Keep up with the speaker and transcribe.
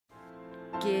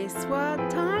Guess what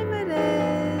time it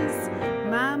is?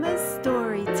 Mama's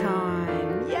story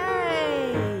time.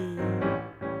 Yay!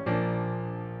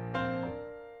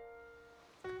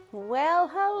 Well,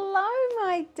 hello,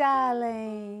 my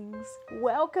darlings.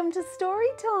 Welcome to story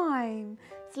time.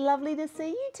 It's lovely to see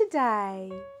you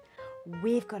today.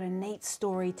 We've got a neat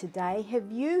story today.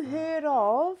 Have you heard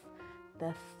of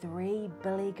the 3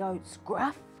 billy goats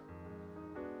GRUFF?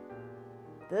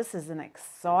 This is an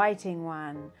exciting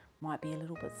one. Might be a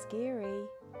little bit scary.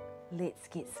 Let's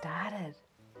get started.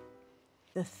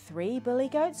 The 3 billy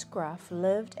goats GRUFF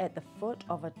lived at the foot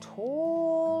of a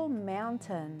tall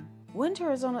mountain.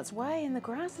 Winter is on its way and the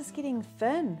grass is getting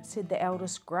thin, said the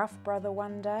eldest GRUFF brother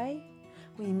one day.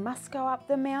 We must go up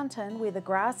the mountain where the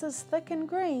grass is thick and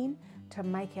green to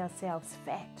make ourselves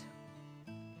fat.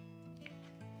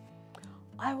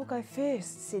 I will go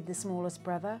first, said the smallest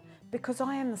brother, because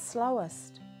I am the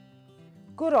slowest.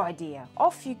 Good idea.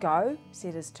 Off you go,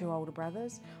 said his 2 older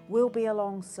brothers. We'll be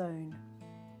along soon.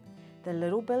 The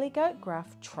little billy goat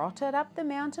GRUFF trotted up the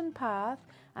mountain path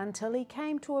until he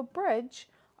came to a bridge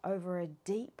over a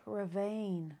deep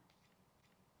ravine.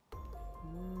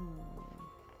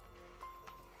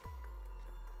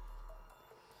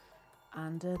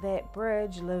 Under that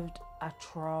bridge lived a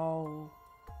troll,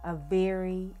 a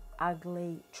very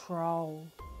ugly troll,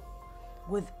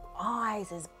 with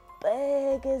eyes as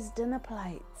big as dinner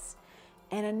plates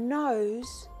and a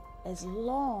nose as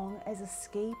long as a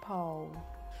ski pole.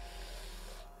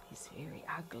 He's very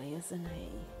ugly, isn't he?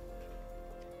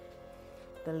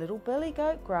 The little billy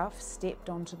goat GRUFF stepped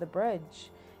onto the bridge.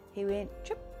 He went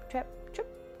trip, trap,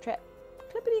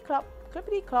 clippity clop,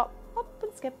 hop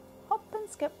and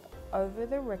skip over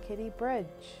the rickety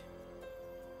bridge.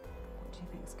 What do you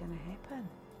think's going to happen?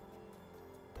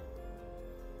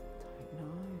 Don't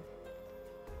know.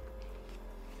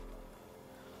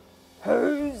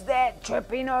 Who's that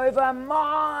tripping over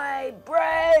my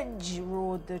bridge?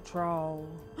 Roared the troll.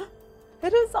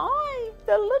 It is I,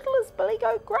 the littlest billy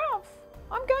goat GRUFF.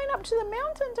 I'm going up to the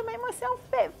mountain to make myself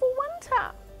fat for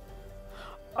winter.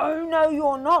 Oh no,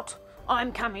 you're not.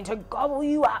 I'm coming to gobble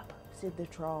you up, said the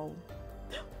troll.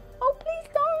 Oh, please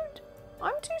don't.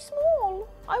 I'm too small.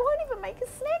 I won't even make a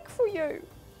snack for you,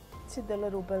 said the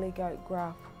little billy goat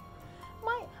GRUFF.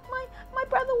 My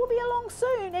brother will be along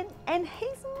soon and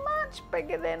he's much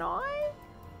bigger than I.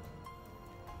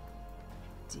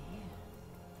 Dear.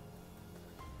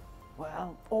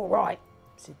 Well, all right,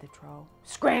 said the troll.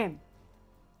 Scram!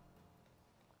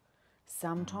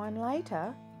 Sometime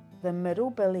later, the middle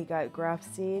billy goat GRUFF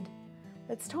said,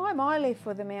 It's time I left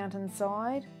for the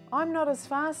mountainside. I'm not as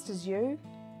fast as you.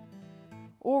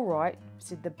 All right,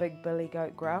 said the big billy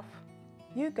goat GRUFF.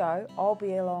 You go, I'll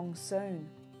be along soon.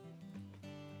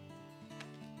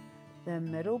 The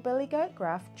middle billy goat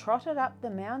GRUFF trotted up the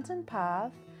mountain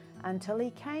path until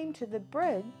he came to the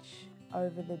bridge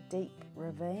over the deep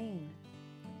ravine.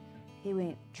 He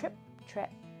went trip,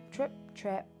 trap,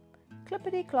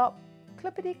 clippity clop,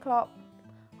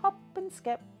 hop and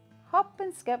skip,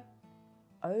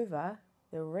 over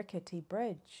the rickety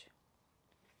bridge.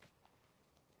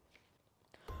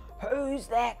 Who's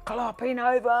that clopping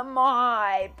over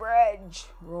my bridge?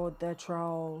 Roared the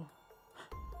troll.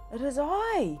 It is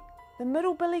I, the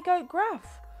middle billy goat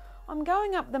GRUFF. I'm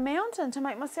going up the mountain to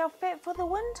make myself fat for the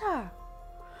winter.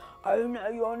 Oh no,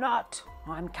 you're not.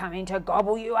 I'm coming to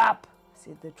gobble you up,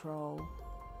 said the troll.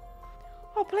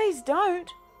 Oh, please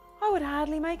don't. I would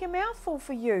hardly make a mouthful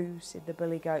for you, said the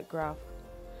billy goat GRUFF.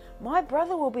 My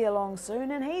brother will be along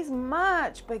soon and he's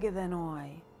much bigger than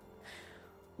I.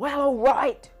 Well, all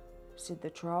right, said the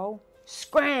troll.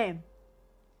 Scram!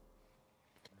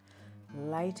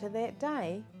 Later that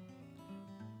day,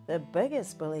 the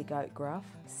biggest billy goat GRUFF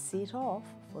set off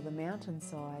for the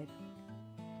mountainside.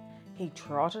 He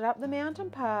trotted up the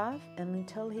mountain path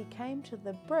until he came to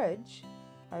the bridge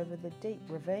over the deep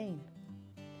ravine.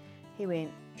 He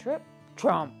went trip,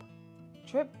 tromp,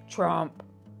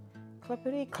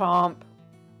 clippity clomp,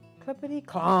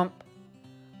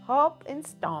 hop and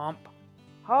stomp,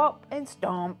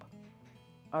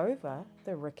 over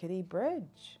the rickety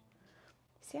bridge.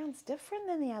 Sounds different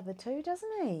than the other 2,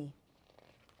 doesn't he?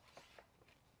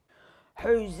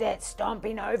 Who's that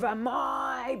stomping over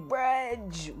my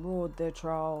bridge? Roared the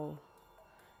troll.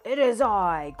 It is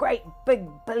I, great big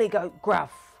billy goat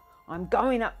GRUFF. I'm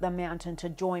going up the mountain to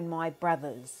join my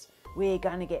brothers. We're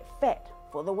going to get fat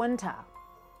for the winter.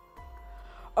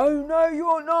 Oh no,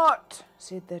 you're not,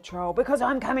 said the troll, because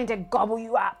I'm coming to gobble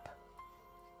you up.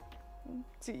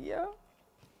 Dear.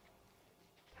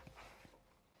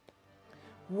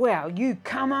 Well, you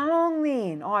come along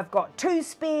then. I've got 2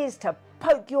 spears to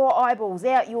poke your eyeballs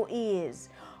out your ears.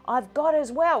 I've got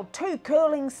as well 2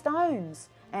 curling stones,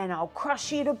 and I'll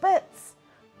crush you to bits,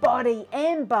 body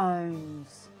and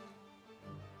bones.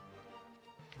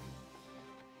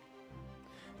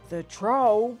 The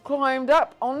troll climbed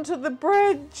up onto the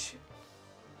bridge.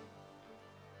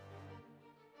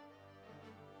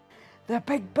 The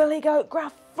big billy goat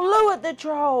Gruff flew at the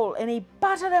troll and he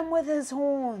butted him with his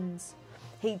horns.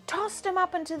 He tossed him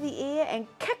up into the air and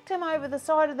kicked him over the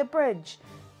side of the bridge,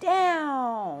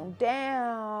 down,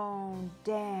 down,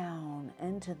 down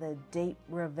into the deep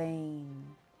ravine.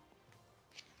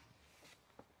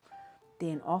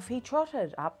 Then off he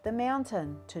trotted up the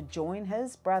mountain to join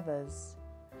his brothers.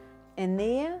 And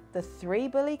there the 3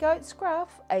 billy goats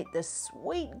Gruff ate the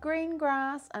sweet green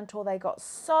grass until they got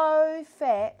so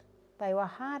fat they were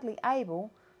hardly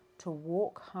able to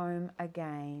walk home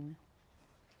again.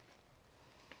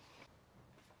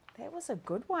 That was a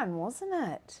good one, wasn't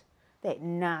it? That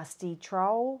nasty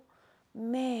troll.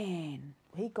 Man,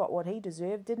 he got what he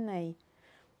deserved, didn't he?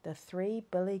 The 3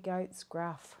 billy goats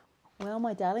Gruff. Well,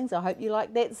 my darlings, I hope you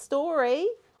liked that story.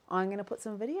 I'm going to put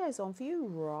some videos on for you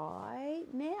right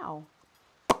now.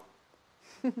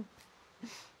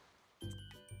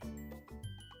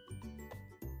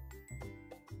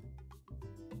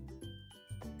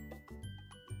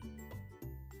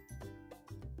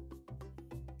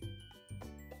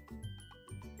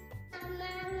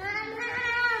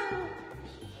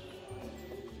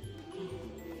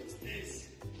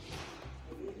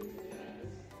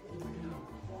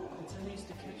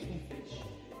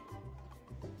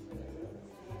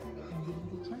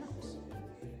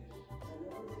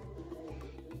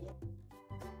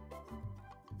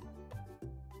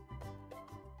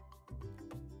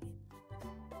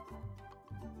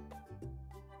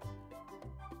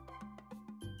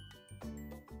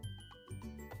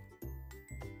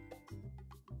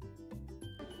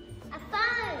 A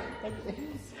phone.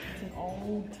 It's an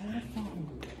old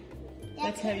telephone.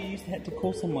 That's how you used to have to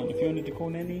call someone. If you wanted to call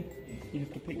Nanny, you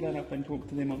have to pick that up and talk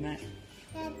to them on that. Is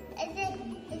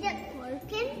it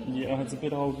broken? Yeah, it's a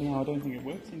bit old now. I don't think it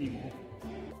works anymore.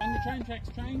 On the train tracks,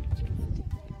 train.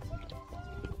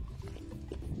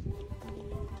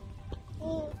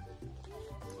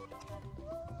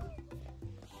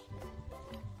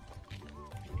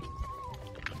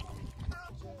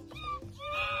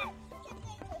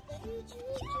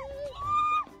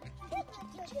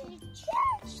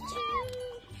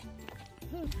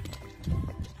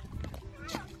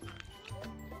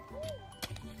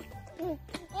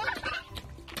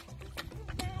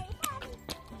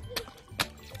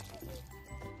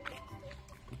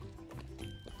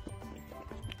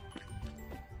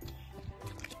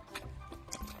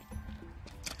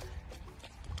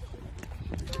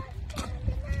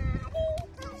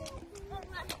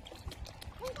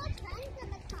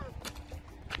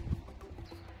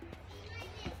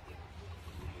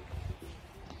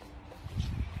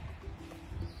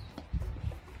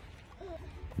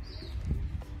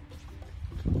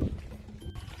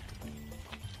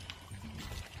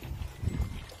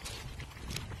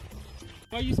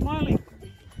 Why are you smiling?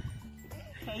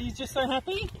 Are you just so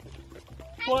happy?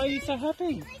 Why are you so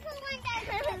happy?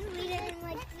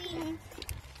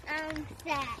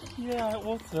 Yeah,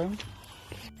 awesome.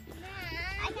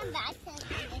 I can back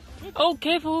to Oh,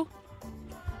 careful!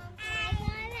 I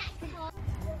want that.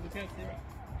 Look out, Sarah.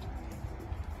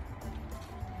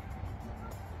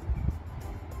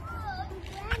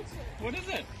 What is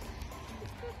it?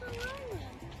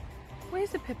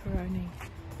 Where's the pepperoni?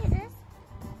 Is this?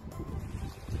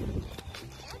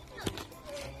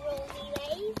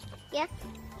 Yeah.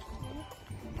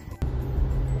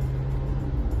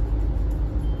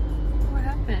 What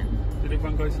happened? Did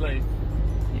everyone go sleep?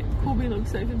 Yeah, Corbin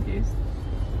looks so confused.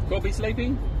 Corbin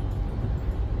sleeping?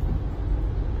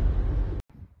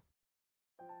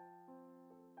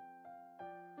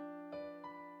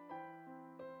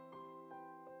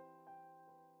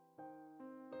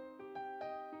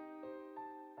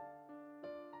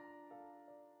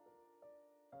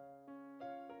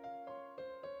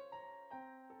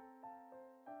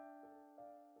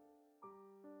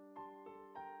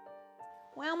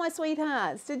 Well, my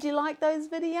sweethearts, did you like those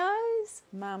videos?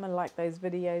 Mama liked those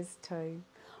videos too.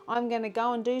 I'm going to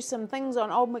go and do some things on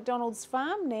Old MacDonald's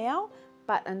farm now,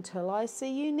 but until I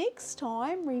see you next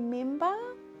time, remember,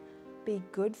 be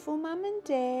good for Mum and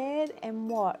Dad and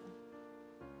what?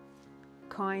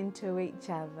 Kind to each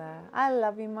other. I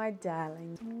love you, my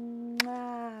darling.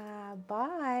 Mwah.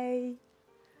 Bye.